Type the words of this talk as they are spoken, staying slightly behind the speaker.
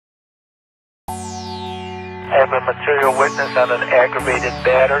I have a material witness on an aggravated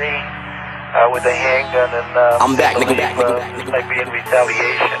battery with a handgun, and I'm back, nigga. Might be in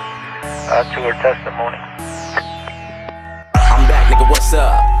retaliation to her testimony. I'm back, nigga. What's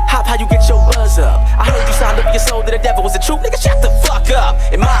up? Hop, how you get your buzz up? I heard you signed up for your soul that the devil was the truth. Nigga, shut the fuck up.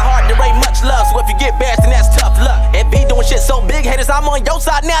 In my heart, there ain't much love, so if you get bashed, then that's tough luck. And be doing shit so big, haters, I'm on your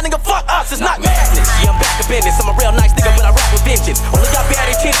side now, nigga. Fuck us, it's not madness. Yeah, I'm back up in this. I'm a real nice nigga, but I rap with vengeance. Only got bad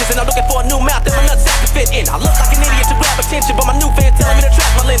intentions, and I'm looking for a new mouth that my nutsack can fit in. I look like an idiot to grab attention, but my new fans telling me to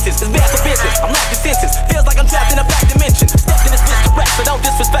trap my lenses. It's bad for business. I'm like the senses. Feels like I'm trapped in a black dimension. Stepped in this bitch correct, so don't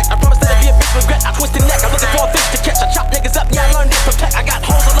disrespect. I promise that it'll be a bitch regret. I twist the neck. I'm looking for a fish to catch. I chop niggas up, yeah, I learned it. Protect. I got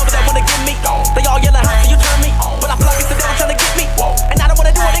hoes all over that wanna get me. They all yelling, how can you turn me? But I feel like it's the devil trying to get me. And I don't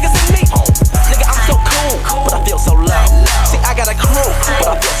wanna do what niggas in me. Nigga, I'm so cool, but I feel so low. See, I got a crew, but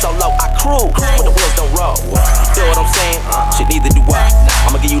I feel so low. I crew, but the wheels don't roll. Feel what I'm saying? Shit, neither do I.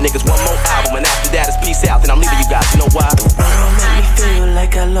 I'ma give you niggas one more album, and after that it's peace out. Then I'm leaving you guys, you know why? Don't make me feel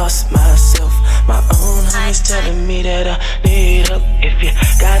like I lost myself. My own homies telling me that I need help. If you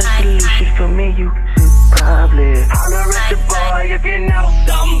got a solution for me, you should probably holler at the boy if you know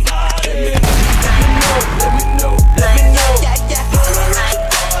somebody. Let me know. Yeah, yeah. Holler at the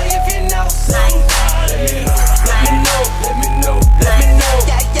boy if you know somebody. Let me know.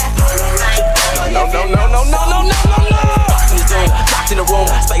 Yeah, yeah. Holler at the boy. No. Locked in the room,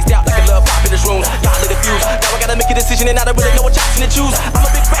 spaced out like a love pop in this room. Y'all lit a fuse. Now I gotta make a decision and I don't really know what option to choose. I'm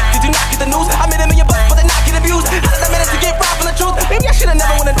a big wreck, did you not get the news? I made a million bucks, but they not get abused. How did I manage to get robbed from the truth? Maybe I should've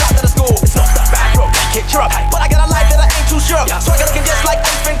never went and dropped out of school. It's not that bad, bro, can't kick you up. But I got a life that I ain't too sure. So I gotta get just like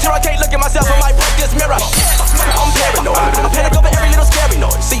Ace Ventura. I can't look at myself, I might break this mirror. I'm paranoid, I panic over every little scary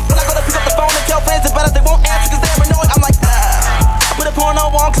noise. See, when I go to pick up the phone and tell friends about it, they won't answer cause they're annoyed. I'm like, I put a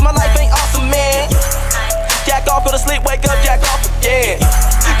porno on cause my life ain't awesome, man. Jack off, go to sleep, wake up, jack off again.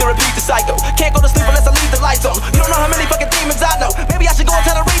 Then repeat the cycle. Can't go to sleep unless I leave the lights on. You don't know how many fucking demons I know. Maybe I should go and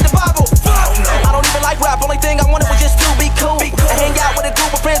tell her to read the Bible. I don't even like rap. Only thing I wanted was just to be cool. And hang out with a group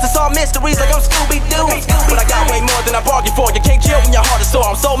of friends and solve mysteries like I'm Scooby-Doo. But I got way more than I bargained for. You can't chill when your heart is sore.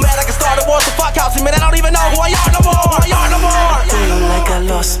 I'm so mad I can start a war. So fuck Hopsin, man, I don't even know who I are no more. I feel like I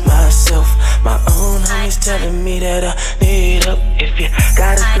lost myself. My own homies telling me that I need help. If you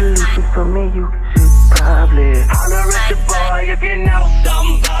got a solution for me, you should probably holler at the boy if you know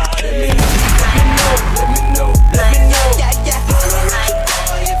somebody. Let me know. Yeah, yeah. Holler at the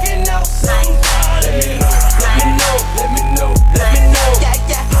boy if you know somebody. Let me know. Yeah,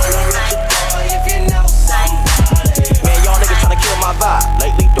 yeah. Holler at the boy if you know somebody. Man, y'all niggas tryna kill my vibe.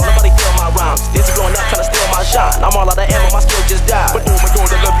 Lately, don't nobody feel my rhymes. Dizzy blowing up, tryna steal my shine. I'm all out of ammo, my skill just died. But oh my god,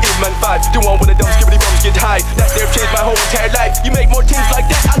 I love man 5. The one with the dumb skibbity bums get high. That there changed my whole entire life. You make more teams like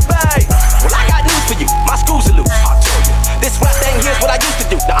that, I'd buy. Well, I got news for you. My screws are loose. I'll tell you. This rap thing here's what I used to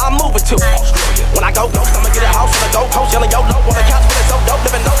do. Now I'm moving to Australia. When I go ghost, I'ma get a house on the gold coast, yelling YOLO on the couch when it's so dope,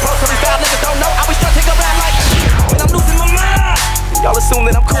 living no pro. So these foul niggas don't know. I be stunting around like when I'm losing my mind. Y'all assume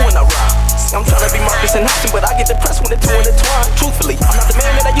that I'm cool when I rhyme. I'm trying to be Marcus and Hopsin, but I get depressed when the two intertwine. Truthfully, I'm not the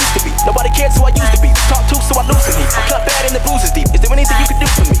man that I used to be. Nobody cares who I used to be. Talk to, so I loosen me. I'm cut bad and the bruises deep. Is there anything you can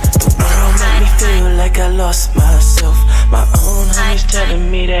do for me? The world make me feel like I lost myself. My own homies telling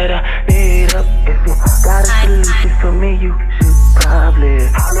me that I need help. If you got a solution for me, you should probably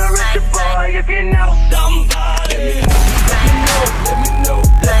holler at the boy if you know somebody.